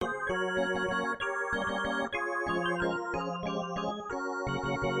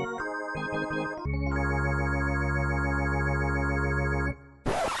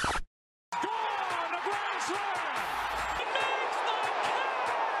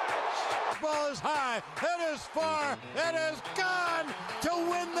fastball is high. It is far. It is gone to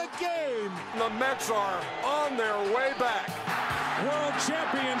win the game. The Mets are on their way back. World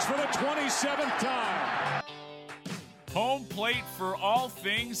champions for the 27th time. Home plate for all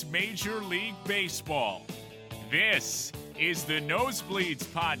things Major League Baseball. This is the Nosebleeds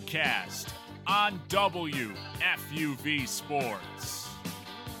Podcast on WFUV Sports.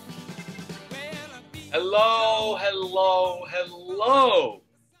 Hello.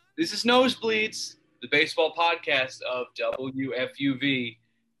 This is Nosebleeds, the baseball podcast of WFUV.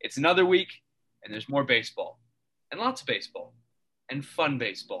 It's another week, and there's more baseball, and lots of baseball, and fun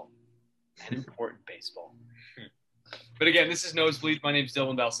baseball, and important baseball. But again, this is Nosebleeds. My name is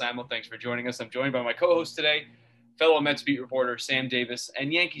Dylan Balsamo. Thanks for joining us. I'm joined by my co-host today, fellow Mets beat reporter Sam Davis,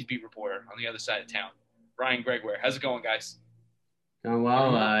 and Yankees beat reporter on the other side of town, Brian Gregware. How's it going, guys? Going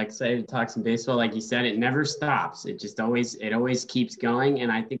well. Excited to talk some baseball. Like you said, it never stops. It always keeps going,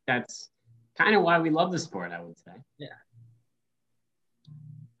 and I think that's kind of why we love the sport, I would say. Yeah.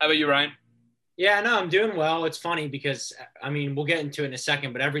 How about you, Ryan? Yeah, no, I'm doing well. It's funny because, we'll get into it in a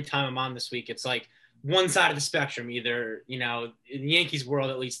second, but every time I'm on this week, it's like one side of the spectrum. Either, in the Yankees world,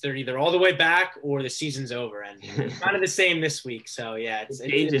 at least, they're either all the way back or the season's over. And kind of the same this week. So, yeah.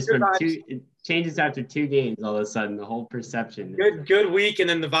 It changes after two games all of a sudden, the whole perception. Good week, and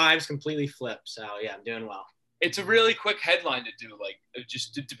then the vibes completely flip. So, yeah, I'm doing well. It's a really quick headline to do,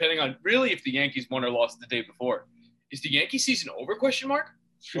 just depending on really if the Yankees won or lost the day before. Is the Yankee season over, question mark?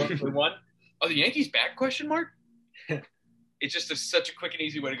 They won. Are the Yankees back, question mark? It's just such a quick and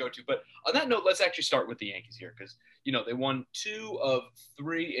easy way to go to. But on that note, let's actually start with the Yankees here because, they won 2 of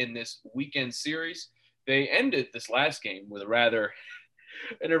 3 in this weekend series. They ended this last game with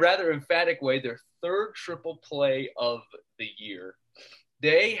in a rather emphatic way, their third triple play of the year.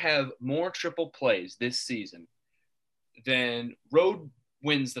 They have more triple plays this season than road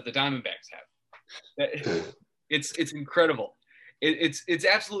wins that the Diamondbacks have. It's incredible. It's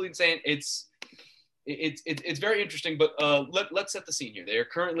absolutely insane. It's very interesting, but let's set the scene here. They are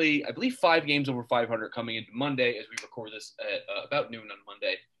currently, I believe, 5 games over 500 coming into Monday as we record this at about noon on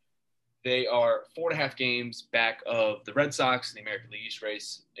Monday. They are 4.5 games back of the Red Sox in the American League East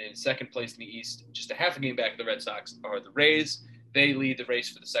race. In second place in the East, just a half a game back of the Red Sox are the Rays. They lead the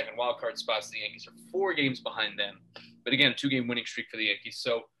race for the second wild card spots. The Yankees are 4 games behind them. But again, a 2-game winning streak for the Yankees.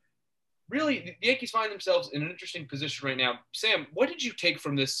 So really, the Yankees find themselves in an interesting position right now. Sam, what did you take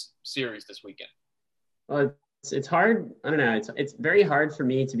from this series this weekend? Well, it's hard. I don't know. It's very hard for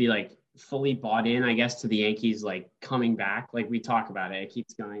me to be fully bought in, I guess, to the Yankees coming back. We talk about it. It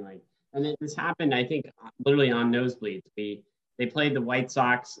keeps going and then this happened, I think, literally on Nosebleeds. They played the White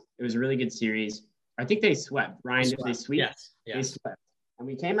Sox. It was a really good series. I think they swept. Ryan, did they sweep? Yes. They swept. And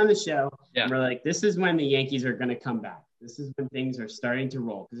we came on the show and we're like, this is when the Yankees are going to come back. This is when things are starting to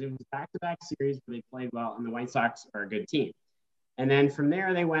roll because it was a back-to-back series where they played well and the White Sox are a good team. And then from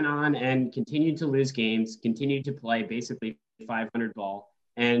there, they went on and continued to lose games, continued to play basically 500 ball.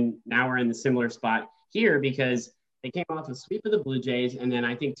 And now we're in the similar spot here because they came off a sweep of the Blue Jays. And then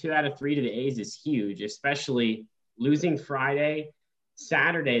I think 2 out of 3 to the A's is huge, especially losing Friday,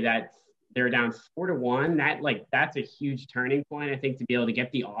 Saturday, that they're down 4-1. That's a huge turning point, I think, to be able to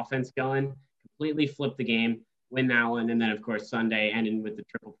get the offense going, completely flip the game, win that one. And then, of course, Sunday ending with the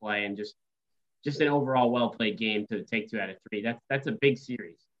triple play and just an overall well-played game to take 2 out of 3. That's a big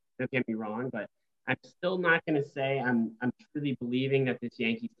series. Don't get me wrong, but I'm still not going to say I'm truly believing that this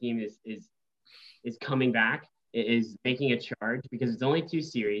Yankees team is coming back, is making a charge because it's only 2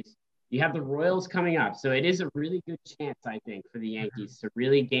 series. You have the Royals coming up, so it is a really good chance, I think, for the Yankees to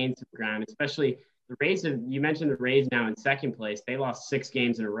really gain some ground, especially the Rays. You mentioned the Rays now in second place. They lost 6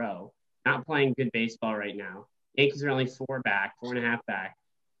 games in a row, not playing good baseball right now. Yankees are only 4.5 back.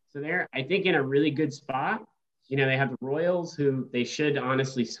 So they're, I think, in a really good spot. They have the Royals, who they should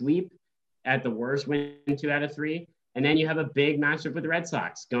honestly sweep at the worst, win 2 out of 3. And then you have a big matchup with the Red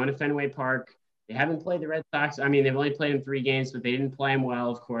Sox going to Fenway Park. They haven't played the Red Sox. They've only played in 3 games, but they didn't play them well,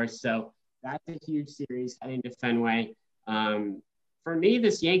 of course. So that's a huge series heading to Fenway. For me,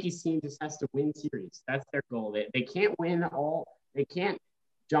 this Yankees team just has to win series. That's their goal. They can't win all. They can't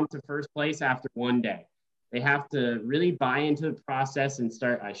jump to first place after one day. They have to really buy into the process and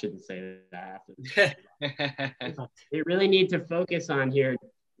start. I shouldn't say that after. They really need to focus on here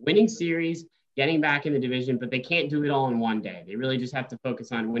winning series, getting back in the division, but they can't do it all in one day. They really just have to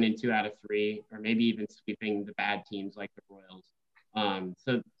focus on winning 2 out of 3, or maybe even sweeping the bad teams like the Royals.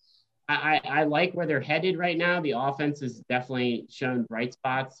 So I like where they're headed right now. The offense has definitely shown bright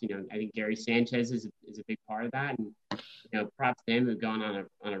spots. I think Gary Sanchez is a big part of that, and props to him who's going on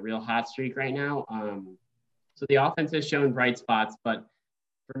a real hot streak right now. So the offense has shown bright spots, but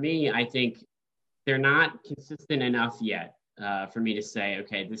for me, I think they're not consistent enough yet for me to say,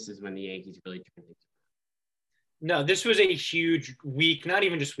 okay, this is when the Yankees really turn things around. No, this was a huge week, not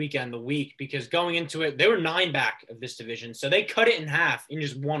even just weekend, the week, because going into it, they were 9 back of this division. So they cut it in half in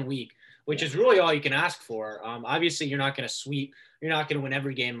just 1 week, which is really all you can ask for. Obviously, you're not going to sweep. You're not going to win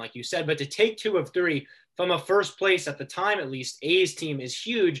every game, like you said. But to take 2 of 3 from a first place, at the time at least, A's team is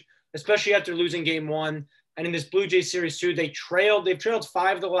huge, especially after losing game 1. And in this Blue Jays series, too, they've trailed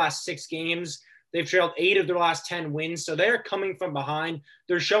 5 of the last 6 games. They've trailed 8 of their last 10 wins. So they're coming from behind.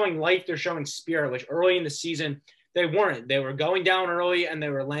 They're showing life. They're showing spirit, which early in the season, they weren't. They were going down early, and they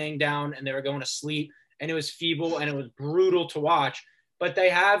were laying down, and they were going to sleep. And it was feeble, and it was brutal to watch. But they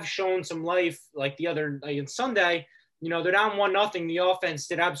have shown some life, like on Sunday. They're down 1-0. The offense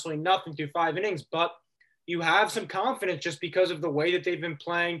did absolutely nothing through 5 innings. But you have some confidence just because of the way that they've been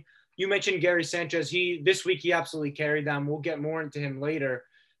playing. You mentioned Gary Sanchez. This week he absolutely carried them. We'll get more into him later.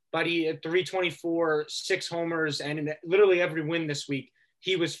 But he had 324, 6 homers, and in literally every win this week,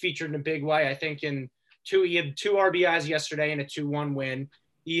 he was featured in a big way. I think he had 2 RBIs yesterday in a 2-1 win.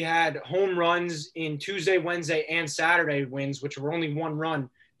 He had home runs in Tuesday, Wednesday, and Saturday wins, which were only 1-run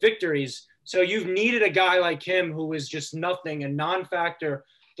victories. So you've needed a guy like him who is just nothing, a non-factor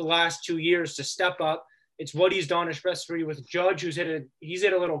the last 2 years, to step up. It's what he's done, especially with Judge, he's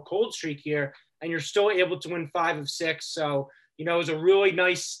hit a little cold streak here, and you're still able to win 5 of 6. So, it was a really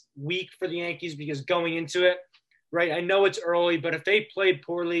nice week for the Yankees because going into it, right, I know it's early, but if they played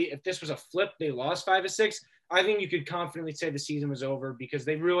poorly, if this was a flip, they lost 5 of 6, I think you could confidently say the season was over because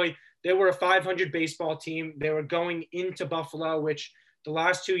they were a 500 baseball team. They were going into Buffalo, which the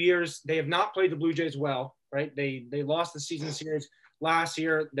last 2 years, they have not played the Blue Jays well, right? They lost the season series last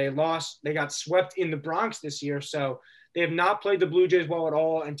year. They got swept in the Bronx this year. So they have not played the Blue Jays well at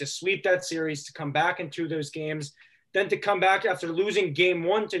all. And to sweep that series, to come back into those games, then to come back after losing game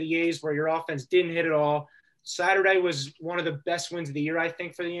 1 to the A's where your offense didn't hit at all. Saturday was one of the best wins of the year, I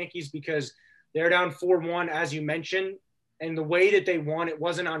think, for the Yankees because they're down 4-1, as you mentioned. And the way that they won, it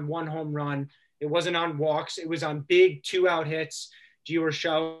wasn't on 1 home run. It wasn't on walks. It was on big 2-out hits. You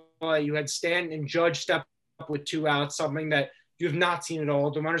had Stanton and Judge step up with 2 outs, something that you have not seen at all.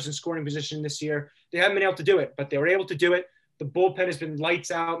 The runners in scoring position this year, they haven't been able to do it, but they were able to do it. The bullpen has been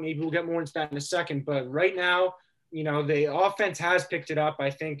lights out. Maybe we'll get more into that in a second. But right now, the offense has picked it up. I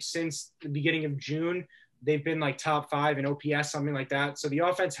think since the beginning of June, they've been like top 5 in OPS, something like that. So the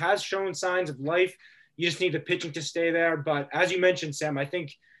offense has shown signs of life. You just need the pitching to stay there. But as you mentioned, Sam, I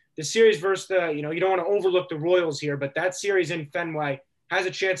think the series versus you don't want to overlook the Royals here, but that series in Fenway has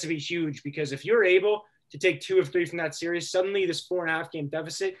a chance to be huge because if you're able to take 2 of 3 from that series, suddenly this 4.5 game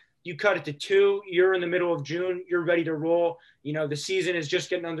deficit, you cut it to 2, you're in the middle of June, you're ready to roll. The season is just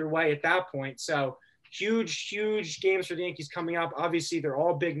getting underway at that point. So huge games for the Yankees coming up. Obviously, they're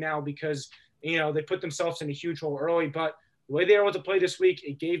all big now because, they put themselves in a huge hole early, but the way they were able to play this week,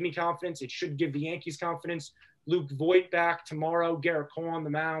 it gave me confidence. It should give the Yankees confidence. Luke Voit back tomorrow, Garrett Cole on the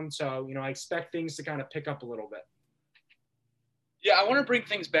mound. So, I expect things to kind of pick up a little bit. Yeah, I want to bring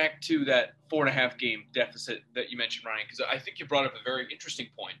things back to that 4.5 game deficit that you mentioned, Ryan, because I think you brought up a very interesting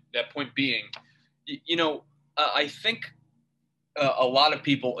point. That point being, I think a lot of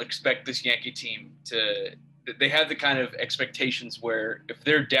people expect this Yankee team they have the kind of expectations where if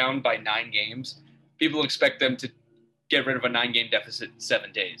they're down by 9 games, people expect them to get rid of a 9-game deficit in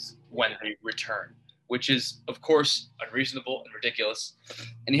 7 days when they return, which is, of course, unreasonable and ridiculous.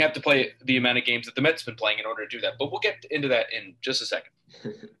 And you have to play the amount of games that the Mets have been playing in order to do that. But we'll get into that in just a second.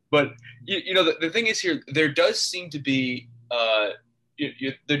 But, the thing is here, there does seem to be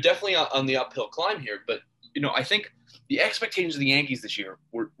they're definitely on the uphill climb here. But, I think the expectations of the Yankees this year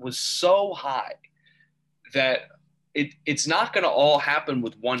was so high that it's not going to all happen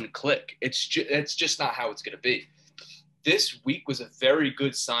with one click. It's just not how it's going to be. This week was a very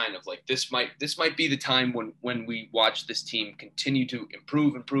good sign of like this might be the time when we watch this team continue to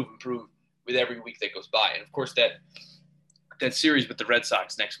improve with every week that goes by. And of course that series with the Red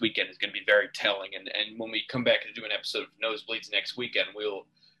Sox next weekend is going to be very telling. And when we come back to do an episode of Nosebleeds next weekend, we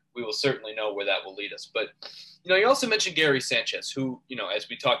will certainly know where that will lead us. But you also mentioned Gary Sanchez, who as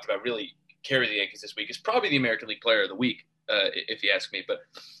we talked about really carry the Yankees this week, is probably the American League Player of the Week, if you ask me. But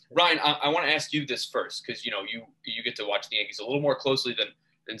Ryan, I want to ask you this first, because you get to watch the Yankees a little more closely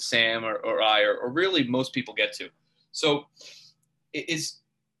than Sam or I or really most people get to. So,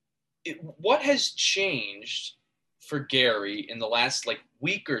 what has changed for Gary in the last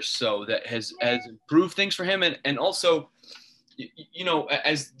week or so that has improved things for him, and also,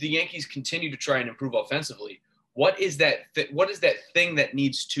 as the Yankees continue to try and improve offensively, what is that thing that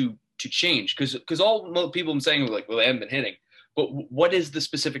needs to change? Because all people have been saying well, they haven't been hitting. But what is the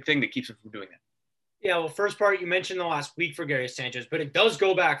specific thing that keeps him from doing that? Yeah, well, first part, you mentioned the last week for Gary Sanchez, but it does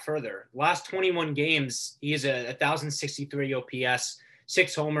go back further. Last 21 games, he is a 1,063 OPS,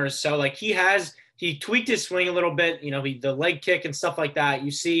 6 homers. So, like, he tweaked his swing a little bit, the leg kick and stuff like that.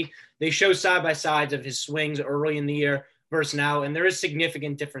 You see, they show side-by-sides of his swings early in the year versus now, and there is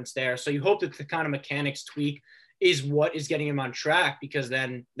significant difference there. So you hope that the kind of mechanics tweak is what is getting him on track, because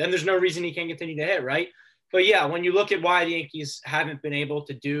then there's no reason he can't continue to hit, right? But, yeah, when you look at why the Yankees haven't been able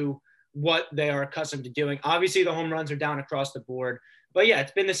to do what they are accustomed to doing. Obviously, the home runs are down across the board. But, yeah,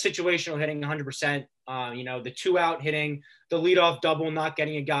 it's been the situational hitting 100%, the 2-out hitting, the leadoff double, not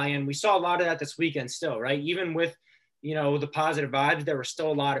getting a guy in. We saw a lot of that this weekend still, right? Even with, the positive vibes, there were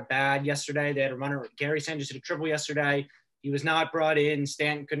still a lot of bad yesterday. They had a runner. Gary Sanchez hit a triple yesterday. He was not brought in.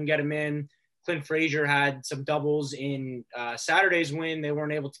 Stanton couldn't get him in. Clint Frazier had some doubles in Saturday's win. They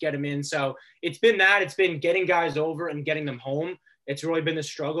weren't able to get him in. So it's been that. It's been getting guys over and getting them home. It's really been the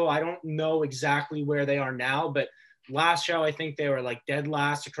struggle. I don't know exactly where they are now, but last show, I think they were like dead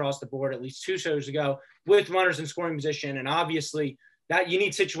last across the board, at least 2 shows ago, with runners in scoring position. And obviously that you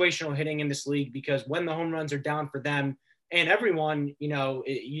need situational hitting in this league, because when the home runs are down for them and everyone,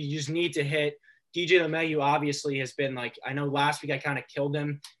 you just need to hit. DJ LeMahieu obviously has been like, I know last week I kind of killed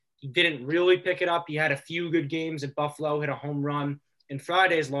him. He didn't really pick it up. He had a few good games at Buffalo, hit a home run in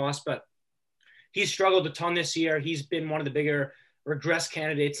Friday's loss, but he's struggled a ton this year. He's been one of the bigger regress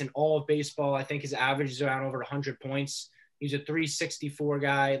candidates in all of baseball. I think his average is around over 100 points. He's a 364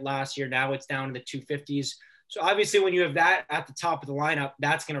 guy last year. Now it's down to the 250s. So obviously when you have that at the top of the lineup,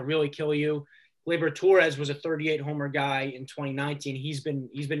 that's going to really kill you. Gleyber Torres was a 38 homer guy in 2019. He's been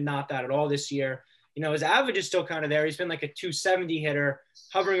not that at all this year. His average is still kind of there. He's been like a 270 hitter,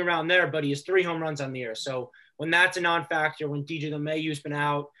 hovering around there, but he has 3 home runs on the year. So when that's a non-factor, when DJ LeMahieu's been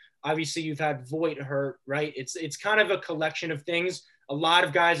out, obviously you've had Voit hurt, right? It's kind of a collection of things. A lot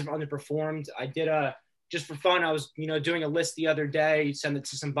of guys have underperformed. I did just for fun, I was, doing a list the other day, send it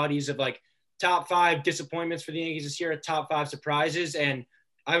to some buddies of like top 5 disappointments for the Yankees this year, top 5 surprises. And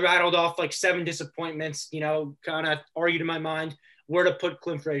I rattled off like 7 disappointments, kind of argued in my mind where to put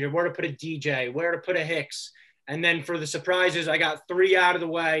Clint Frazier, where to put a DJ, where to put a Hicks. And then for the surprises, I got 3 out of the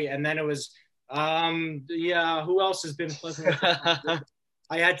way. And then it was, who else has been pleasant?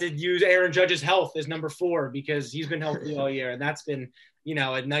 I had to use Aaron Judge's health as number 4 because he's been healthy all year. And that's been,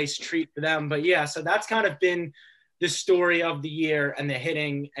 a nice treat for them. But yeah, so that's kind of been the story of the year and the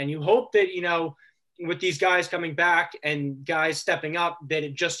hitting. And you hope that, with these guys coming back and guys stepping up, that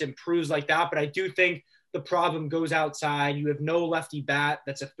it just improves like that. But I do think the problem goes outside. You have no lefty bat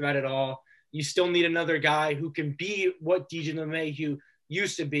that's a threat at all. You still need another guy who can be what DJ LeMahieu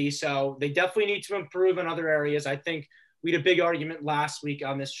used to be. So they definitely need to improve in other areas. I think we had a big argument last week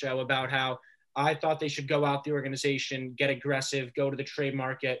on this show about how I thought they should go out the organization, get aggressive, go to the trade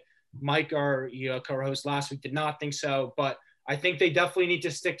market. Mike, our co-host last week, did not think so, but I think they definitely need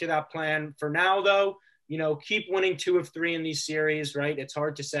to stick to that plan. For now, though, keep winning 2 of 3 in these series, right? It's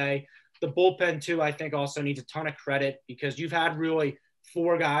hard to say. The bullpen, too, I think also needs a ton of credit because you've had really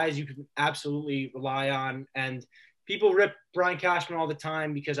 4 guys you can absolutely rely on. And people rip Brian Cashman all the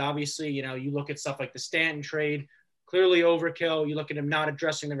time because obviously, you look at stuff like the Stanton trade, clearly overkill. You look at him not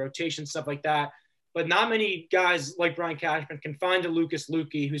addressing the rotation, stuff like that. But not many guys like Brian Cashman can find a Lucas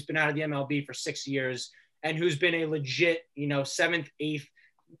Luque, who's been out of the MLB for 6 years and who's been a legit, 7th, 8th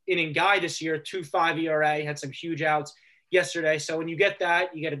inning guy this year, 2.5 ERA, had some huge outs yesterday. So when you get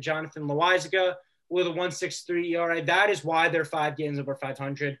that, you get a Jonathan Loáisiga with a 1.63 ERA. That is why they're 5 games over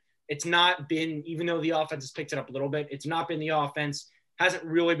 500. It's not been, even though the offense has picked it up a little bit, it's not been the offense, hasn't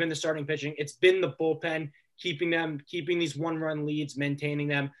really been the starting pitching. It's been the bullpen, keeping these 1-run leads, maintaining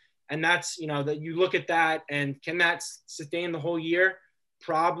them. And that's, that you look at that and can that sustain the whole year?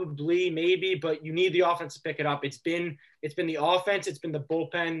 Probably, maybe, but you need the offense to pick it up. It's been the offense, it's been the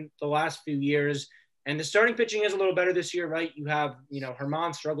bullpen the last few years. And the starting pitching is a little better this year, right? You have,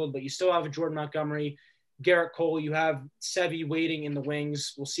 Herman struggled, but you still have a Jordan Montgomery, Garrett Cole. You have Sevy waiting in the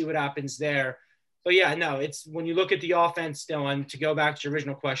wings. We'll see what happens there. But yeah, no, it's when you look at the offense, Dylan, to go back to your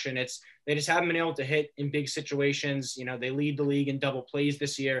original question, they just haven't been able to hit in big situations. They lead the league in double plays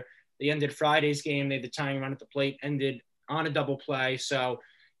this year. They ended Friday's game. They had the tying run at the plate, ended on a double play. So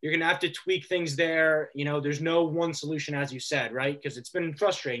you're going to have to tweak things there. There's no one solution, as you said, right? Because it's been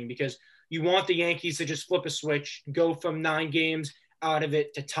frustrating because you want the Yankees to just flip a switch, go from 9 games out of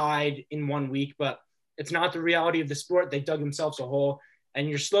it to tied in 1 week. But it's not the reality of the sport. They dug themselves a hole, and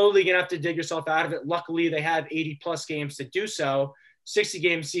you're slowly going to have to dig yourself out of it. Luckily, they have 80-plus games to do so.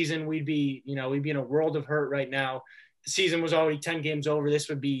 60-game season, we'd be in a world of hurt right now. The season was already 10 games over. This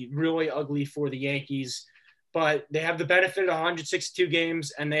would be really ugly for the Yankees. but they have the benefit of 162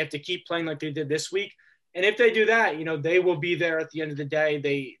 games, and they have to keep playing like they did this week. And if they do that, they will be there at the end of the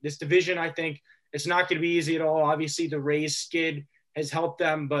day. This division, I think, it's not going to be easy at all. Obviously, the Rays skid has helped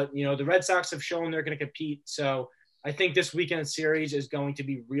them, but, the Red Sox have shown they're going to compete. So I think this weekend series is going to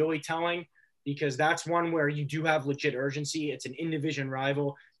be really telling, because that's one where you do have legit urgency. It's an in-division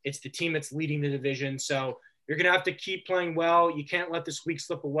rival. It's the team that's leading the division. So you're going to have to keep playing well. You can't let this week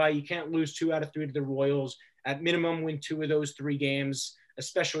slip away. You can't lose 2 out of 3 to the Royals. At minimum, win 2 of those 3 games,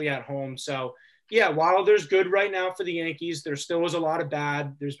 especially at home. So, yeah, while there's good right now for the Yankees, there still was a lot of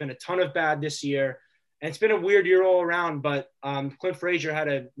bad. There's been a ton of bad this year. And it's been a weird year all around. But Clint Frazier had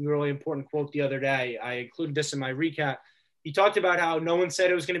a really important quote the other day. I included this in my recap. He talked about how no one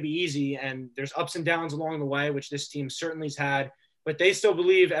said it was going to be easy, and there's ups and downs along the way, which this team certainly has had. But they still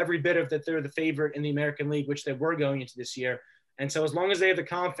believe every bit of that they're the favorite in the American League, which they were going into this year. And so as long as they have the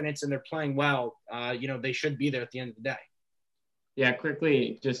confidence and they're playing well, they should be there at the end of the day. Yeah,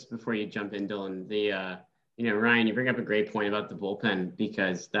 quickly, just before you jump in, Dylan, Ryan, you bring up a great point about the bullpen,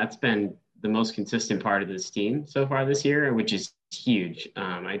 because that's been the most consistent part of this team so far this year, which is huge.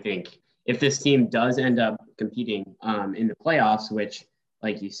 I think if this team does end up competing in the playoffs, which,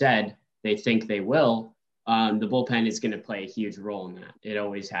 like you said, they think they will, the bullpen is going to play a huge role in that. It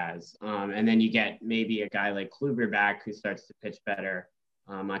always has. And then you get maybe a guy like Kluber back who starts to pitch better.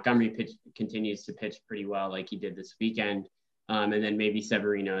 Montgomery continues to pitch pretty well like he did this weekend. And then maybe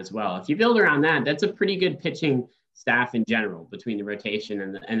Severino as well. If you build around that, that's a pretty good pitching staff in general between the rotation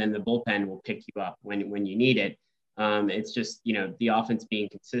and then the bullpen will pick you up when you need it. It's just, the offense being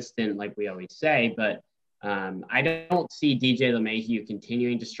consistent, like we always say, but I don't see DJ LeMahieu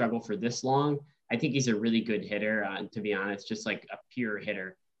continuing to struggle for this long. I think he's a really good hitter, to be honest, just like a pure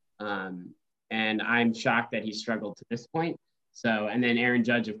hitter. And I'm shocked that he struggled to this point. So, and then Aaron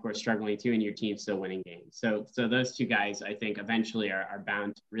Judge, of course, struggling too, and your team's still winning games. So those 2 guys, I think, eventually are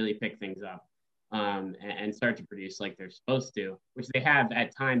bound to really pick things up and start to produce like they're supposed to, which they have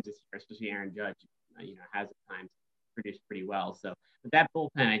at times this year, especially Aaron Judge, has at times produced pretty well. So, but that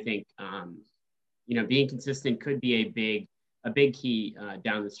bullpen, I think, being consistent could be a big key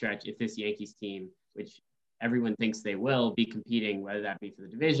down the stretch if this Yankees team, which everyone thinks they will, be competing, whether that be for the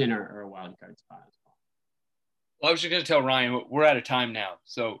division or a wild card spot as well. Well, I was just going to tell Ryan, we're out of time now.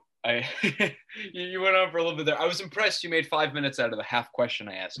 So you went on for a little bit there. I was impressed you made 5 minutes out of the half question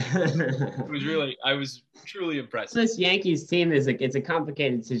I asked you. I was truly impressed. This Yankees team it's a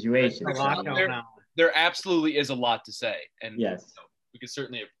complicated situation. There absolutely is a lot to say. And yes, we can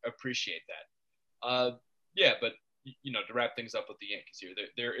certainly appreciate that. But to wrap things up with the Yankees here,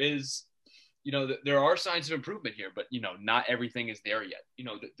 there is, there are signs of improvement here, but, not everything is there yet.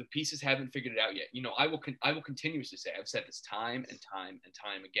 The pieces haven't figured it out yet. I will continuously say, I've said this time and time and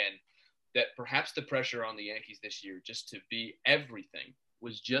time again, that perhaps the pressure on the Yankees this year just to be everything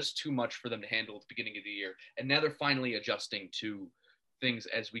was just too much for them to handle at the beginning of the year. And now they're finally adjusting to things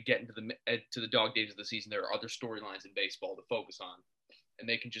as we get into the dog days of the season. There are other storylines in baseball to focus on, and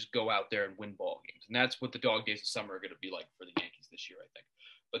they can just go out there and win ball games. And that's what the dog days of summer are going to be like for the Yankees this year, I think.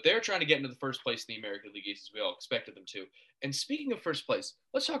 But they're trying to get into the first place in the American League East, as we all expected them to. And speaking of first place,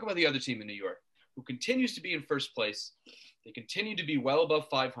 let's talk about the other team in New York, who continues to be in first place. They continue to be well above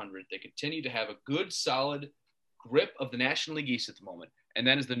 500. They continue to have a good, solid grip of the National League East at the moment. And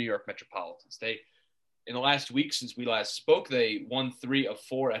that is the New York Metropolitans. In the last week since we last spoke, they won 3 of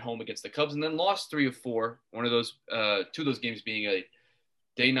 4 at home against the Cubs and then lost 3 of 4. One of those, 2 of those games being a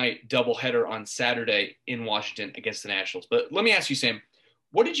day-night doubleheader on Saturday in Washington against the Nationals. But let me ask you, Sam,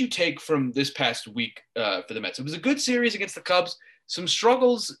 what did you take from this past week for the Mets? It was a good series against the Cubs, some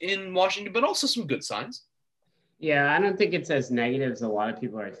struggles in Washington, but also some good signs. Yeah, I don't think it's as negative as a lot of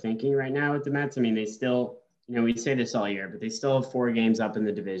people are thinking right now with the Mets. I mean, they still, we say this all year, but they still have 4 games up in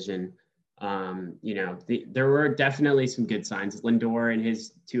the division. There were definitely some good signs. Lindor in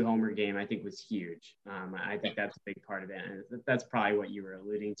his 2-homer game, I think, was huge. I think that's a big part of it. And that's probably what you were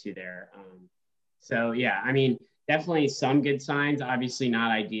alluding to there. So, yeah, I mean, definitely some good signs. Obviously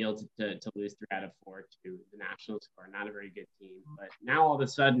not ideal to lose 3 out of 4 to the Nationals, who are not a very good team. But now all of a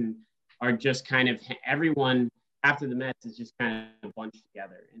sudden are just kind of everyone after the Mets is just kind of bunched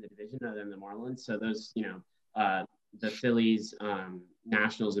together in the division other than the Marlins. So those, the Phillies,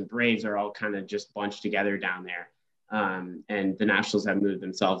 Nationals, and Braves are all kind of just bunched together down there. And the Nationals have moved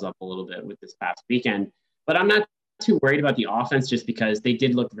themselves up a little bit with this past weekend. But I'm not too worried about the offense just because they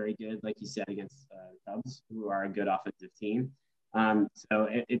did look very good, like you said, against the Cubs, who are a good offensive team. So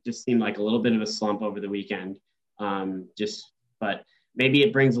it just seemed like a little bit of a slump over the weekend. But maybe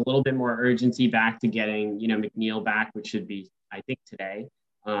it brings a little bit more urgency back to getting, McNeil back, which should be, I think, today.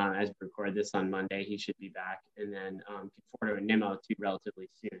 As we record this on Monday, he should be back. And then Conforto and Nimmo too relatively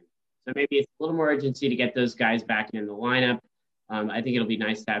soon. So maybe it's a little more urgency to get those guys back in the lineup. I think it'll be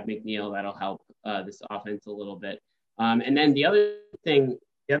nice to have McNeil. That'll help this offense a little bit. And then the other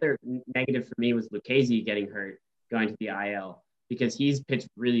negative for me was Lucchesi getting hurt going to the IL because he's pitched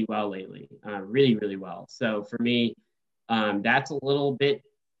really well lately, really, really well. So for me, that's a little bit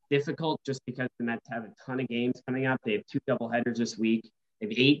difficult just because the Mets have a ton of games coming up. They have 2 doubleheaders this week. They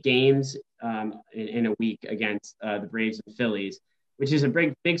have 8 games in a week against the Braves and Phillies, which is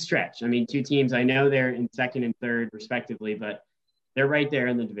a big stretch. I mean, 2 teams, I know they're in second and third respectively, but they're right there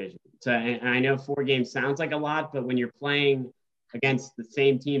in the division. So, and I know 4 games sounds like a lot, but when you're playing against the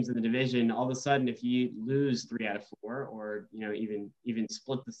same teams in the division, all of a sudden, if you lose 3 out of 4, or even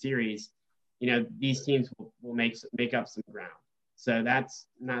split the series, these teams will make up some ground. So that's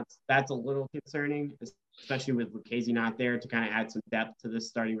a little concerning, especially with Lucchesi not there to kind of add some depth to this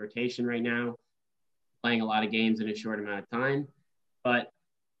starting rotation right now, playing a lot of games in a short amount of time. But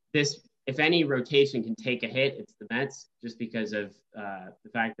this, if any rotation can take a hit, it's the Mets, just because of the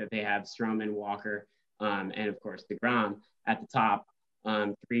fact that they have Stroman, Walker, and of course DeGrom at the top.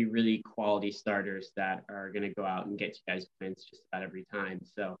 3 really quality starters that are going to go out and get you guys wins just about every time.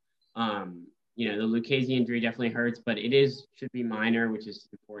 So, the Lucchesi injury definitely hurts, but should be minor, which is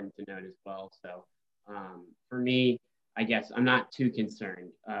important to note as well. So for me, I guess I'm not too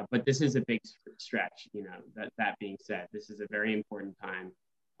concerned, but this is a big stretch. That being said, this is a very important time.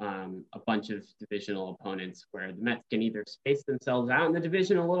 A bunch of divisional opponents where the Mets can either space themselves out in the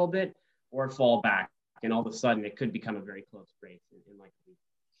division a little bit or fall back. And all of a sudden it could become a very close race in like a week.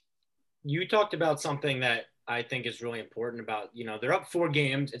 You talked about something that I think is really important about, they're up 4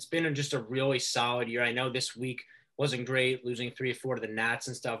 games. It's been just a really solid year. I know this week wasn't great, losing 3 or 4 to the Nats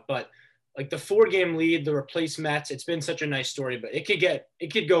and stuff, but like the 4-game lead, the replaced Mets, it's been such a nice story, but it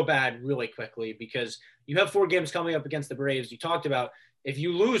could go bad really quickly because you have 4 games coming up against the Braves. You talked about if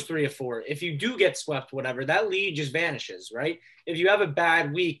you lose 3 or 4, if you do get swept, whatever, that lead just vanishes, right? If you have a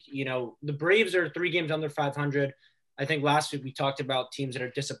bad week, the Braves are 3 games under 500. I think last week we talked about teams that are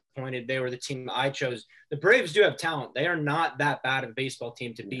disappointed. They were the team I chose. The Braves do have talent. They are not that bad of a baseball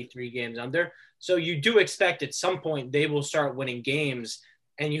team to be 3 games under. So you do expect at some point they will start winning games.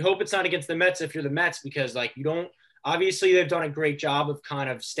 And you hope it's not against the Mets if you're the Mets, because obviously they've done a great job of kind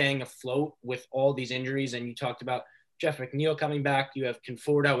of staying afloat with all these injuries. And you talked about Jeff McNeil coming back. You have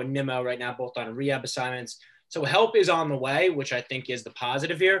Conforto and Nimmo right now, both on rehab assignments. So help is on the way, which I think is the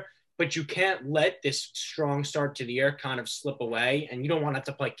positive here. But you can't let this strong start to the year kind of slip away. And you don't want to have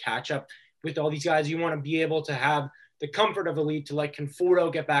to play catch up with all these guys. You want to be able to have the comfort of a lead to let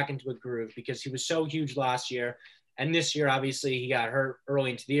Conforto get back into a groove because he was so huge last year. And this year, obviously, he got hurt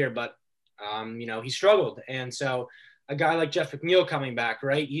early into the year, but, he struggled. And so a guy like Jeff McNeil coming back,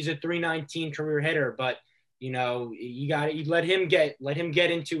 right? He's a .319 career hitter, but, you let him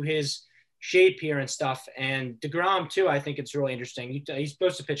get into his shape here and stuff. And DeGrom, too, I think it's really interesting. He's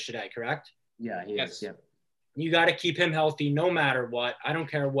supposed to pitch today, correct? Yeah, he is. Yeah. You got to keep him healthy no matter what. I don't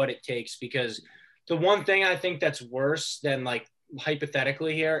care what it takes, because the one thing I think that's worse than,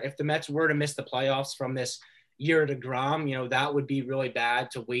 hypothetically here, if the Mets were to miss the playoffs from this year to DeGrom, that would be really bad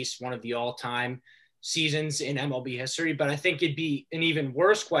to waste one of the all-time seasons in MLB history. But I think it'd be an even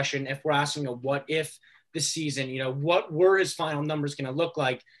worse question if we're asking a what if this season, what were his final numbers going to look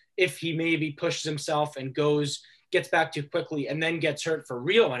like if he maybe pushes himself and gets back too quickly and then gets hurt for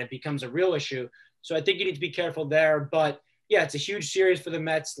real and it becomes a real issue. So I think you need to be careful there. But yeah, it's a huge series for the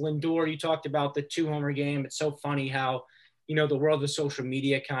Mets. Lindor, you talked about the 2-homer game. It's so funny how, the world of social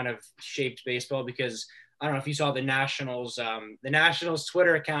media kind of shaped baseball, because I don't know if you saw the Nationals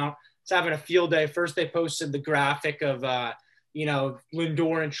Twitter account. It's having a field day. First, they posted the graphic of,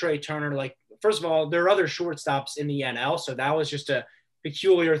 Lindor and Trey Turner. First of all, there are other shortstops in the NL, so that was just a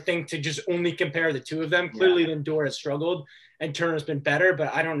peculiar thing to just only compare the 2 of them. Clearly, Lindor has struggled and Turner's been better,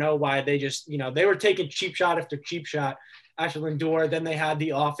 but I don't know why they just, they were taking cheap shot after cheap shot after Lindor. Then they had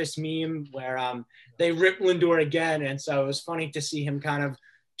the Office meme where they ripped Lindor again, and so it was funny to see him kind of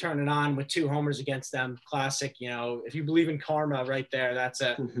turn it on with 2 homers against them. Classic, if you believe in karma right there, that's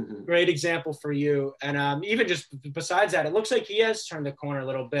a great example for you. And even just besides that, it looks like he has turned the corner a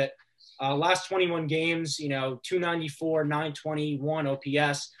little bit. Last 21 games, 294, 921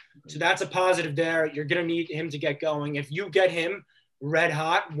 OPS. So that's a positive there. You're going to need him to get going. If you get him red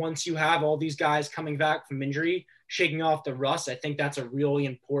hot, once you have all these guys coming back from injury, shaking off the rust, I think that's a really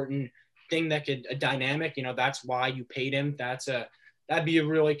important thing a dynamic, that's why you paid him. That'd be a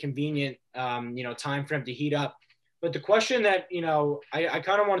really convenient, time for him to heat up. But the question that, I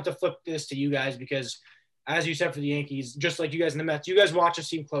kind of wanted to flip this to you guys, because, as you said, for the Yankees, just like you guys in the Mets, you guys watch this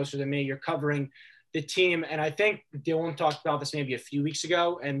team closer than me. You're covering the team. And I think Dylan talked about this maybe a few weeks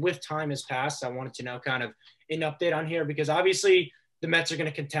ago. And with time has passed, I wanted to know kind of an update on here, because obviously the Mets are going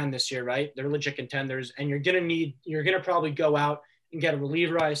to contend this year, right? They're legit contenders. And you're going to probably go out and get a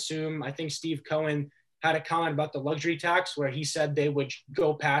reliever, I assume. I think Steve Cohen had a comment about the luxury tax where he said they would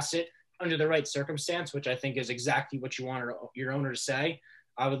go past it under the right circumstance, which I think is exactly what you want your owner to say.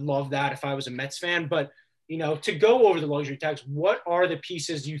 I would love that if I was a Mets fan. But, to go over the luxury tax, what are the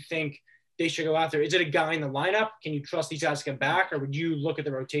pieces you think they should go after? Is it a guy in the lineup? Can you trust these guys to come back? Or would you look at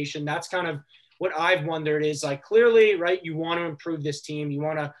the rotation? That's kind of what I've wondered is, like, clearly, right, you want to improve this team. You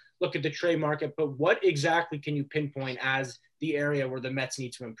want to look at the trade market. But what exactly can you pinpoint as the area where the Mets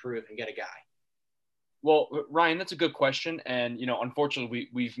need to improve and get a guy? Well, Ryan, that's a good question. And, unfortunately,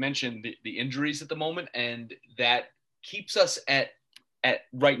 we've mentioned the injuries at the moment, and that keeps us at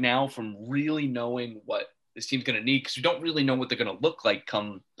right now from really knowing what this team's going to need, because we don't really know what they're going to look like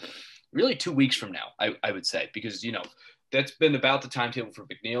come really 2 weeks from now, I would say, because, that's been about the timetable for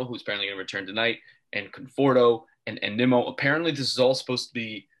McNeil, who's apparently going to return tonight, and Conforto and Nimmo. Apparently, this is all supposed to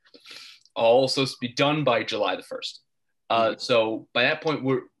be done by July the 1st. So by that point,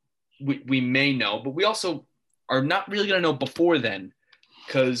 we may know, but we also are not really going to know before then,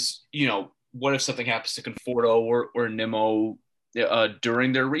 because, what if something happens to Conforto or Nimmo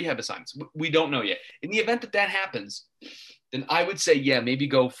during their rehab assignments? We don't know yet. In the event that happens, then I would say, maybe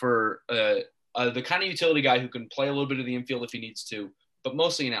go for the kind of utility guy who can play a little bit of the infield if he needs to, but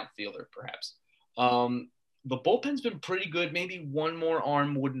mostly an outfielder, perhaps. The bullpen's been pretty good. Maybe one more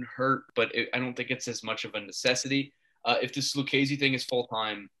arm wouldn't hurt, but I don't think it's as much of a necessity. If this Lucchesi thing is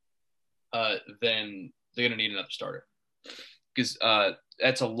full-time, then they're going to need another starter, because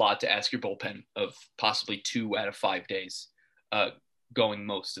that's a lot to ask your bullpen of possibly 2 out of 5 days going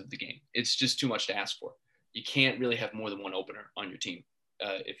most of the game. It's just too much to ask for. You can't really have more than one opener on your team,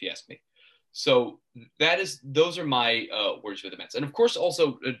 if you ask me. So those are my words with the Mets. And of course,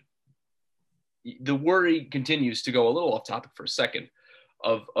 also the worry continues, to go a little off topic for a second,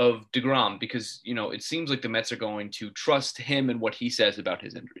 of DeGrom, because, it seems like the Mets are going to trust him and what he says about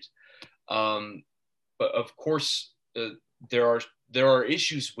his injuries. But of course, there are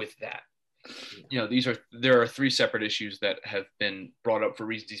issues with that. There are 3 separate issues that have been brought up for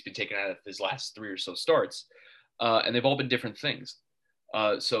reasons he's been taken out of his last 3 or so starts, and they've all been different things.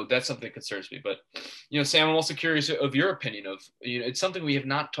 So that's something that concerns me. But, Sam, I'm also curious of your opinion of, it's something we have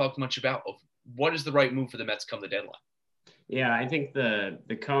not talked much about, of what is the right move for the Mets come the deadline. Yeah, I think the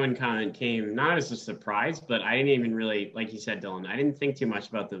Cohen comment came not as a surprise, but I didn't even really, like you said, Dylan, I didn't think too much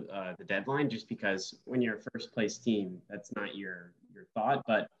about the deadline, just because when you're a first place team, that's not your thought.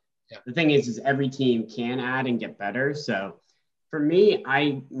 But the thing is every team can add and get better. So for me,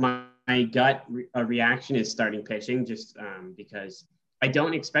 my gut reaction is starting pitching, just because I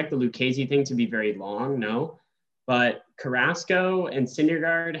don't expect the Lucchesi thing to be very long, no. But Carrasco and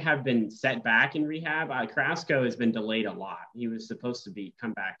Syndergaard have been set back in rehab. Carrasco has been delayed a lot. He was supposed to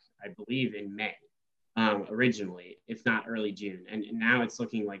come back, I believe, in May originally, if not early June. And now it's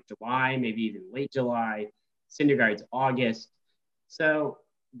looking like July, maybe even late July. Syndergaard's August. So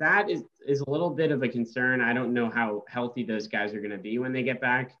that is a little bit of a concern. I don't know how healthy those guys are going to be when they get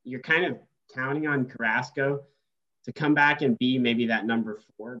back. You're kind of counting on Carrasco to come back and be maybe that number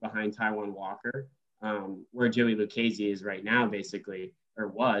 4 behind Taijuan Walker, where Joey Lucchesi is right now, basically, or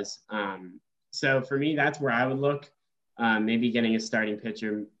was. So for me, that's where I would look. Maybe getting a starting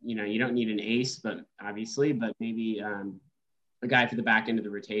pitcher. You don't need an ace, but maybe a guy for the back end of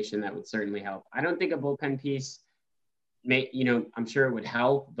the rotation that would certainly help. I don't think a bullpen piece I'm sure it would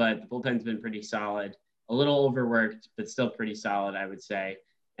help, but the bullpen's been pretty solid, a little overworked, but still pretty solid, I would say.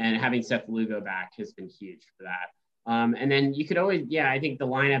 And having Seth Lugo back has been huge for that. And then you could always, I think the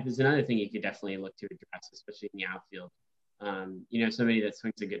lineup is another thing you could definitely look to address, especially in the outfield. Somebody that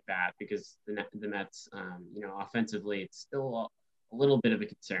swings a good bat, because the Mets, offensively, it's still a little bit of a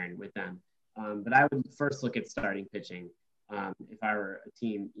concern with them. But I would first look at starting pitching if I were a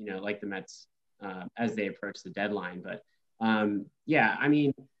team, like the Mets as they approach the deadline. But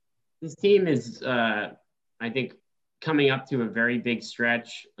this team is, I think, coming up to a very big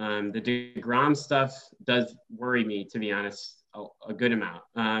stretch. The DeGrom stuff does worry me, to be honest, a good amount.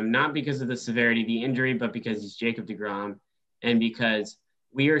 Not because of the severity of the injury, but because he's Jacob DeGrom, and because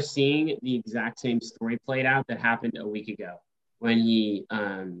we are seeing the exact same story played out that happened a week ago when he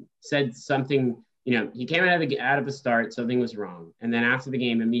said something. He came out of a start, something was wrong. And then after the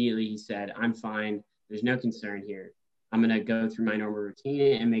game, immediately he said, "I'm fine. There's no concern here. I'm going to go through my normal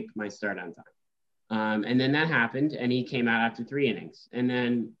routine and make my start on time." And then that happened, and he came out after 3 innings. And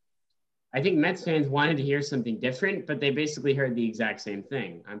then I think Mets fans wanted to hear something different, but they basically heard the exact same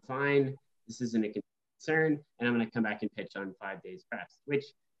thing. I'm fine. This isn't a concern, and I'm going to come back and pitch on 5 days rest, which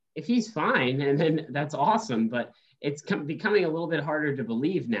if he's fine, and then that's awesome, but it's becoming a little bit harder to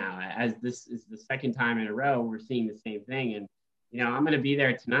believe now, as this is the second time in a row we're seeing the same thing. And, I'm going to be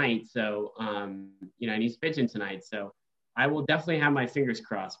there tonight. So, and he's pitching tonight. So I will definitely have my fingers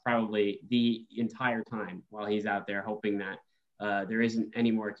crossed probably the entire time while he's out there, hoping that there isn't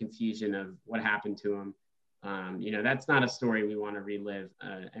any more confusion of what happened to him. That's not a story we want to relive,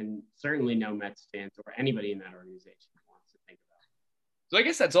 and certainly no Mets fans or anybody in that organization wants to think about. So I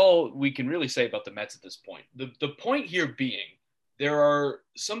guess that's all we can really say about the Mets at this point. The point here being, there are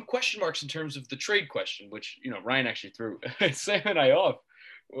some question marks in terms of the trade question, which, Ryan actually threw Sam and I off.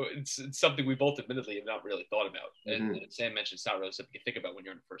 It's something we both admittedly have not really thought about. And Sam mentioned it's not really something you think about when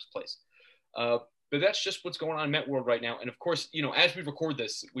you're in the first place. But that's just what's going on in Met world right now. And of course, as we record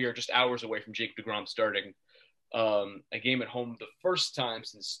this, we are just hours away from Jacob deGrom starting a game at home, the first time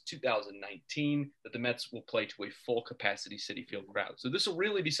since 2019 that the Mets will play to a full capacity Citi Field crowd. So this will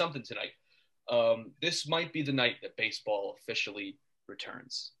really be something tonight. This might be the night that baseball officially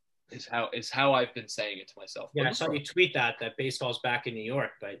returns. Is how I've been saying it to myself. Yeah, I saw you tweet that baseball's back in New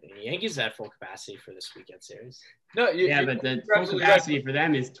York, but the Yankees at full capacity for this weekend series. No, but the full capacity for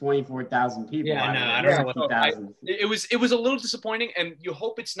them is 24,000 people. Yeah, no, I don't know what it was a little disappointing, and you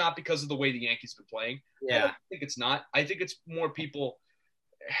hope it's not because of the way the Yankees have been playing. Yeah, I think it's not. I think it's more people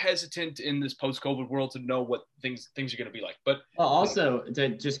hesitant in this post-COVID world to know what things are going to be like. But also, to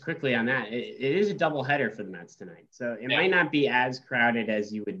just quickly on that, it is a double header for the Mets tonight, so it might not be as crowded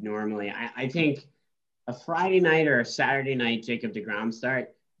as you would normally. I think a Friday night or a Saturday night Jacob deGrom start,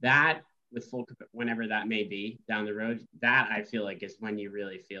 that with full, whenever that may be down the road, that I feel like is when you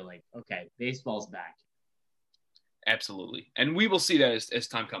really feel like, okay, baseball's back. Absolutely. And we will see that as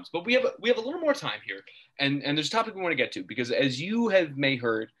time comes. But we have a little more time here. And there's a topic we want to get to, because as you may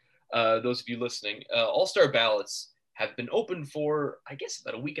heard, those of you listening, All-Star ballots have been open for, I guess,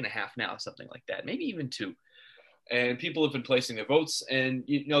 about a week and a half now, something like that, maybe even 2. And people have been placing their votes. And,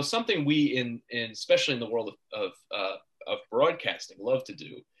 something we especially in the world of broadcasting love to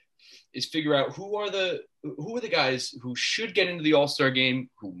do is figure out who are the guys who should get into the All-Star game,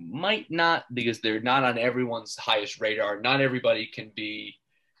 who might not, because they're not on everyone's highest radar. Not everybody can be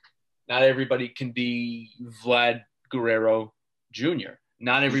Vlad Guerrero Jr.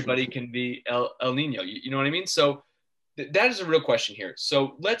 Not everybody can be El Nino. You know what I mean? So that is a real question here.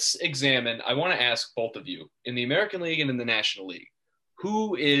 So let's examine. I want to ask both of you, in the American League and in the National League,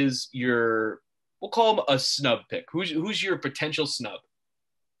 who is your, we'll call him a snub pick. Who's your potential snub?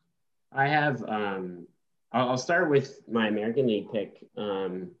 I have, I'll start with my American League pick,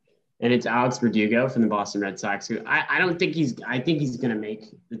 and it's Alex Verdugo from the Boston Red Sox. I think he's going to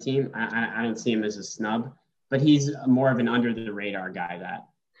make the team. I don't see him as a snub, but he's more of an under the radar guy that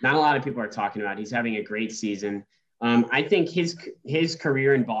not a lot of people are talking about. He's having a great season. I think his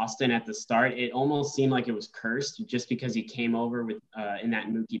career in Boston at the start, it almost seemed like it was cursed just because he came over with in that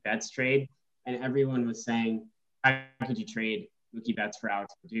Mookie Betts trade, and everyone was saying, how could you trade Mookie Betts for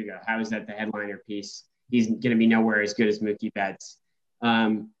Alex Verdugo? How is that the headliner piece? He's going to be nowhere as good as Mookie Betts.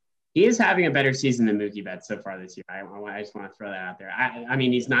 He is having a better season than Mookie Betts so far this year. I just want to throw that out there. I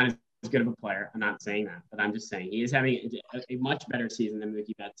mean, he's not as good of a player. I'm not saying that, but I'm just saying he is having a much better season than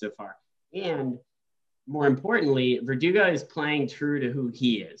Mookie Betts so far. And more importantly, Verdugo is playing true to who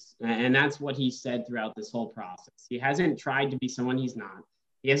he is. And that's what he said throughout this whole process. He hasn't tried to be someone he's not.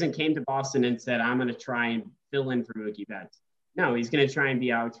 He hasn't came to Boston and said, I'm going to try and fill in for Mookie Betts. No, he's going to try and be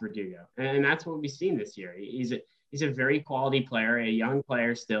Alex Verdugo. And that's what we've seen this year. He's a very quality player, a young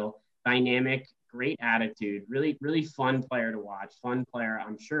player still, dynamic, great attitude, really, really fun player to watch, fun player,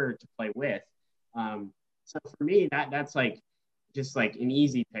 I'm sure, to play with. So for me, that's just an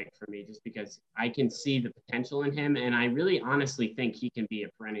easy pick for me, just because I can see the potential in him. And I really honestly think he can be a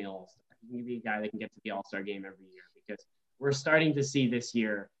perennial All-Star. He can be a guy that can get to the All-Star game every year, because we're starting to see this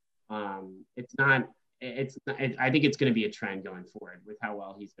year. I think it's going to be a trend going forward with how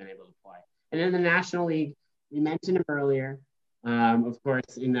well he's been able to play. And in the National League, we mentioned him earlier, of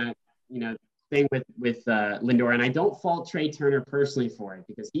course, in that, thing with Lindor. And I don't fault Trey Turner personally for it,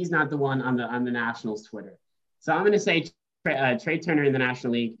 because he's not the one on the Nationals Twitter. So I'm going to say Trey Turner in the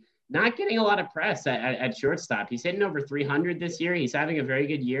National League, not getting a lot of press at shortstop. He's hitting over 300 this year. He's having a very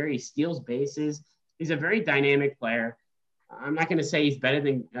good year. He steals bases. He's a very dynamic player. I'm not going to say he's better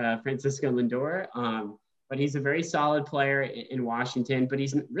than Francisco Lindor, but he's a very solid player in Washington. But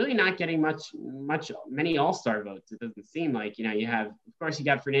he's really not getting many All-Star votes. It doesn't seem like. You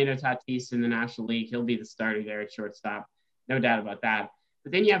got Fernando Tatis in the National League. He'll be the starter there at shortstop, no doubt about that.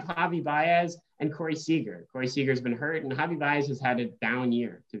 But then you have Javi Baez and Corey Seager. Corey Seager's been hurt, and Javi Baez has had a down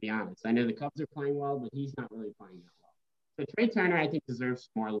year, to be honest. I know the Cubs are playing well, but he's not really playing that well. So Trey Turner, I think, deserves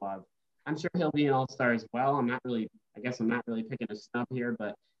more love. I'm sure he'll be an all-star as well. I'm not really picking a snub here,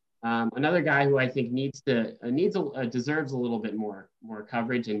 but another guy who I think deserves a little bit more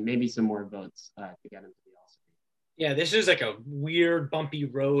coverage and maybe some more votes to get him to the all-star. Yeah, this is like a weird, bumpy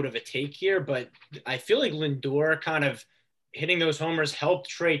road of a take here, but I feel like Lindor kind of hitting those homers helped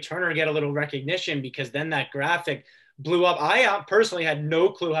Trey Turner get a little recognition, because then that graphic blew up. I personally had no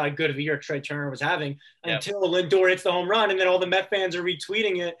clue how good of a year Trey Turner was having until Lindor hits the home run, and then all the Met fans are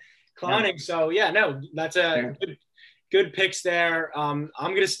retweeting it, clowning. Yeah. So, yeah, no, that's a good picks there. I'm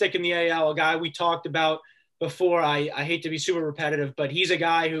going to stick in the AL, a guy we talked about before. I hate to be super repetitive, but he's a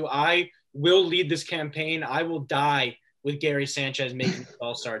guy who I will lead this campaign. I will die with Gary Sanchez making the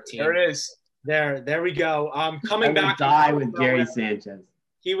All-Star team. There it is. There we go. Coming back. Die with Gary Sanchez.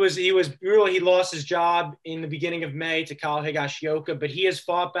 He lost his job in the beginning of May to Kyle Higashioka, but he has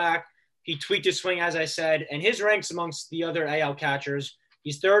fought back. He tweaked his swing, as I said, and his ranks amongst the other AL catchers.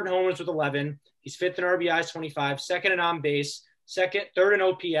 He's third in homers with 11. He's fifth in RBIs, 25, second in on base, third in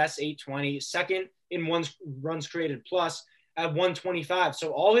OPS, 820, second in runs created plus at 125.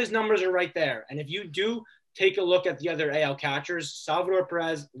 So all his numbers are right there. And if you do take a look at the other AL catchers, Salvador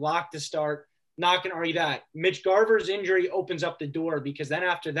Perez locked to start. Not going to argue that. Mitch Garver's injury opens up the door, because then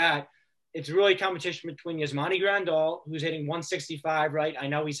after that, it's really competition between Yasmani Grandal, who's hitting 165, right? I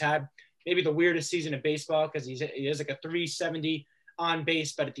know he's had maybe the weirdest season of baseball because he has like a 370 on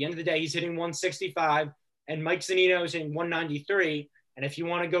base, but at the end of the day, he's hitting 165, and Mike Zunino is hitting 193. And if you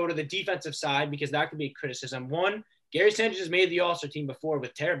want to go to the defensive side, because that could be a criticism, one, Gary Sanchez has made the All-Star team before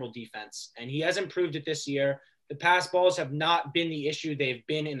with terrible defense, and he hasn't proved it this year. The pass balls have not been the issue they've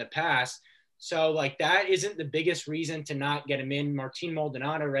been in the past. So, like, that isn't the biggest reason to not get him in. Martin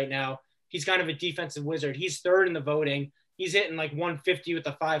Maldonado right now, he's kind of a defensive wizard. He's third in the voting. He's hitting like 150 with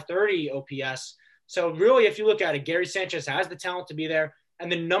a 530 OPS. So, really, if you look at it, Gary Sanchez has the talent to be there,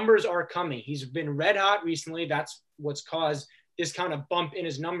 and the numbers are coming. He's been red hot recently. That's what's caused this kind of bump in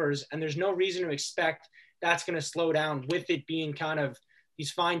his numbers, and there's no reason to expect that's going to slow down with it being kind of –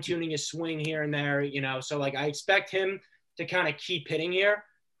 he's fine-tuning his swing here and there, you know. So, like, I expect him to kind of keep hitting here.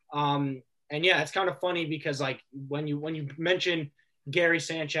 And yeah, it's kind of funny because like when you mention Gary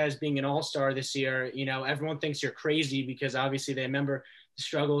Sanchez being an all-star this year, you know, everyone thinks you're crazy because obviously they remember the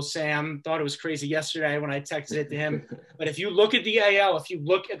struggles. Sam thought it was crazy yesterday when I texted it to him. But if you look at the AL, if you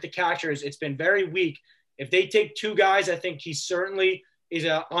look at the catchers, it's been very weak. If they take two guys, I think he certainly is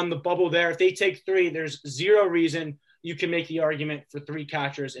on the bubble there. If they take three, there's zero reason you can make the argument for three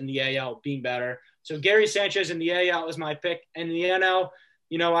catchers in the AL being better. So Gary Sanchez in the AL is my pick. And in the NL,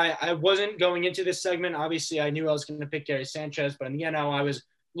 you know, I wasn't going into this segment. Obviously, I knew I was going to pick Gary Sanchez, but in the NL, I was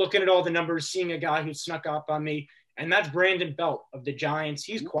looking at all the numbers, seeing a guy who snuck up on me, and that's Brandon Belt of the Giants.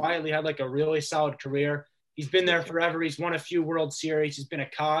 He's quietly had like a really solid career. He's been there forever. He's won a few World Series. He's been a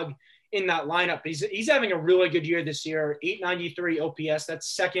cog in that lineup. He's having a really good year this year, 893 OPS.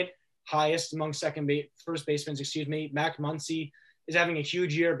 That's second highest among first basemen, Mac Muncy is having a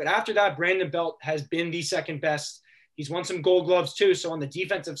huge year. But after that, Brandon Belt has been the second best. He's won some Gold Gloves too. So on the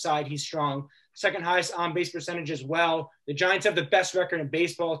defensive side, he's strong. Second highest on base percentage as well. The Giants have the best record in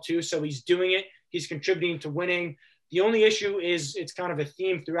baseball too. So he's doing it. He's contributing to winning. The only issue is it's kind of a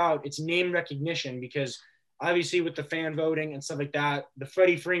theme throughout. It's name recognition, because obviously with the fan voting and stuff like that, the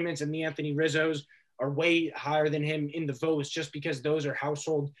Freddie Freemans and the Anthony Rizzos are way higher than him in the votes just because those are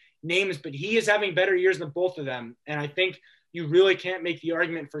household names. But he is having better years than both of them. And I think you really can't make the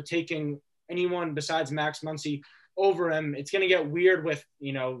argument for taking anyone besides Max Muncy over him. It's going to get weird with,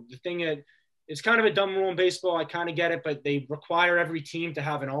 you know, the thing that it's kind of a dumb rule in baseball. I kind of get it, but they require every team to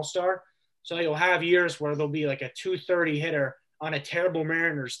have an all-star. So you'll have years where there'll be like a 230 hitter on a terrible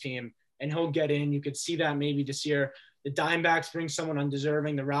Mariners team, and he'll get in. You could see that maybe this year. The Diamondbacks bring someone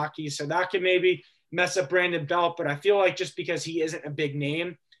undeserving, the Rockies. So that could maybe mess up Brandon Belt. But I feel like just because he isn't a big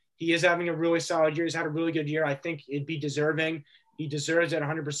name, he is having a really solid year. He's had a really good year. I think it'd be deserving. He deserves it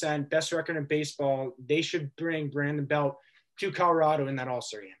 100%. Best record in baseball. They should bring Brandon Belt to Colorado in that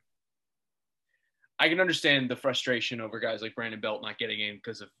All-Star game. I can understand the frustration over guys like Brandon Belt not getting in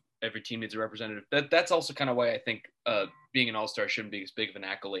because of every team needs a representative. That's also kind of why I think being an all-star shouldn't be as big of an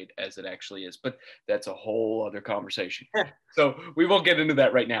accolade as it actually is. But that's a whole other conversation. So we won't get into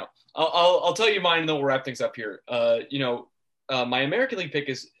that right now. I'll tell you mine, and then we'll wrap things up here. My American League pick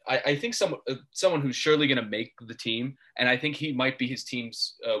is I think someone who's surely going to make the team, and I think he might be his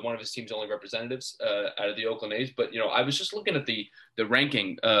team's one of his team's only representatives out of the Oakland A's. But I was just looking at the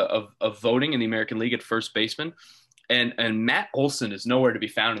ranking of voting in the American League at first baseman, And Matt Olson is nowhere to be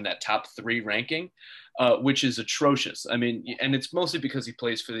found in that top 3 ranking, which is atrocious. I mean, and it's mostly because he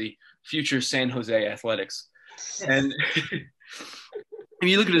plays for the future San Jose Athletics. And if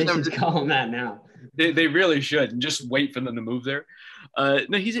you look at his numbers, call him that now. They really should, and just wait for them to move there.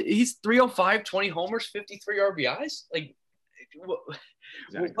 No, he's 305, 20 homers, 53 RBIs. Like,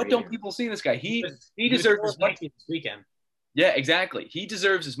 what don't people see in this guy? He deserves as much this weekend. Yeah, exactly. He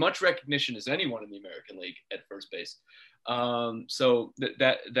deserves as much recognition as anyone in the American League at first base. So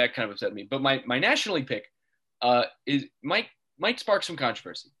that kind of upset me. But my National League pick might spark some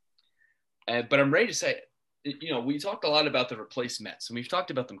controversy. But I'm ready to say it. You know, we talked a lot about the replaced Mets, and we've talked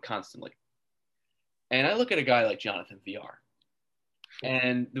about them constantly. And I look at a guy like Jonathan Villar,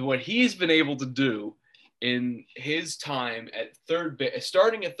 and what he's been able to do in his time at third base,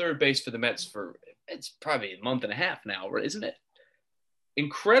 starting at third base for the Mets for it's probably a month and a half now, isn't it?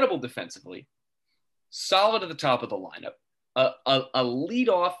 Incredible defensively, solid at the top of the lineup, a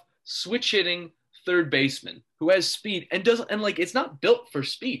leadoff switch hitting third baseman who has speed and it's not built for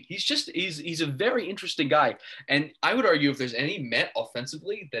speed. He's a very interesting guy. And I would argue if there's any Met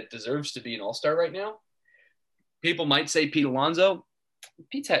offensively that deserves to be an all-star right now, people might say Pete Alonso.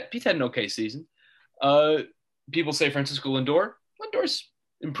 Pete's had an okay season. People say Francisco Lindor. Lindor's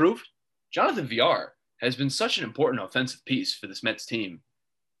improved. Jonathan Villar has been such an important offensive piece for this Mets team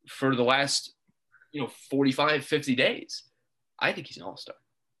for the last, 45, 50 days. I think he's an all-star.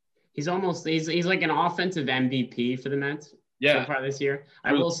 He's like an offensive MVP for the Mets so far this year.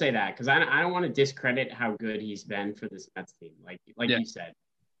 I will say that because I don't want to discredit how good he's been for this Mets team. Like you said,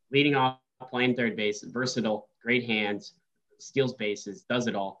 leading off, playing third base, versatile, great hands, steals bases, does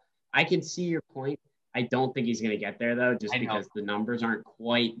it all. I can see your point. I don't think he's going to get there though, just because the numbers aren't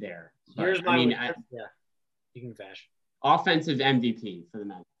quite there. But, you can fash. Offensive MVP for the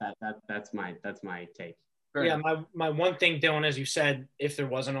Mets. That's my take. My one thing, Dylan, as you said, if there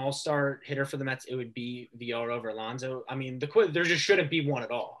was an all-star hitter for the Mets, it would be Villar over Alonso. I mean, there just shouldn't be one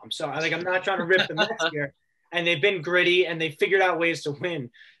at all. I'm sorry. Like, I'm not trying to rip the Mets here. And they've been gritty and they figured out ways to win,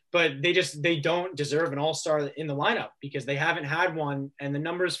 but they don't deserve an all-star in the lineup because they haven't had one. And the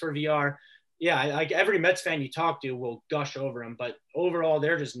numbers for Villar, like every Mets fan you talk to will gush over him, but overall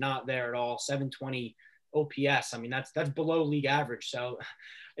they're just not there at all. 720 OPS. I mean, that's below league average. So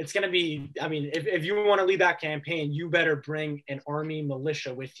it's going to be, I mean, if you want to lead that campaign, you better bring an army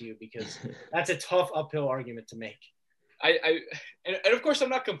militia with you because that's a tough uphill argument to make. And of course I'm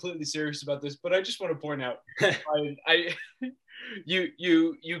not completely serious about this, but I just want to point out,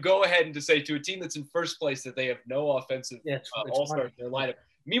 you go ahead and to say to a team that's in first place that they have no offensive all-star in their lineup.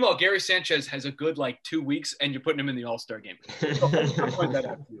 Meanwhile, Gary Sanchez has a good 2 weeks, and you're putting him in the All-Star game. So I'll point that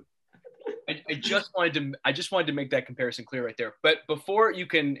out to you. I just wanted to make that comparison clear right there. But before you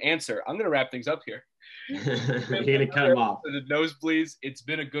can answer, I'm going to wrap things up here. You're going to cut him off. The Nosebleeds. It's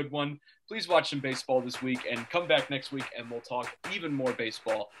been a good one. Please watch some baseball this week and come back next week, and we'll talk even more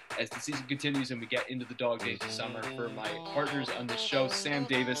baseball as the season continues and we get into the dog days of summer. For my partners on this show, Sam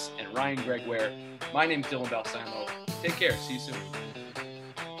Davis and Ryan Gregg Ware, my name's Dylan Balsamo. Take care. See you soon.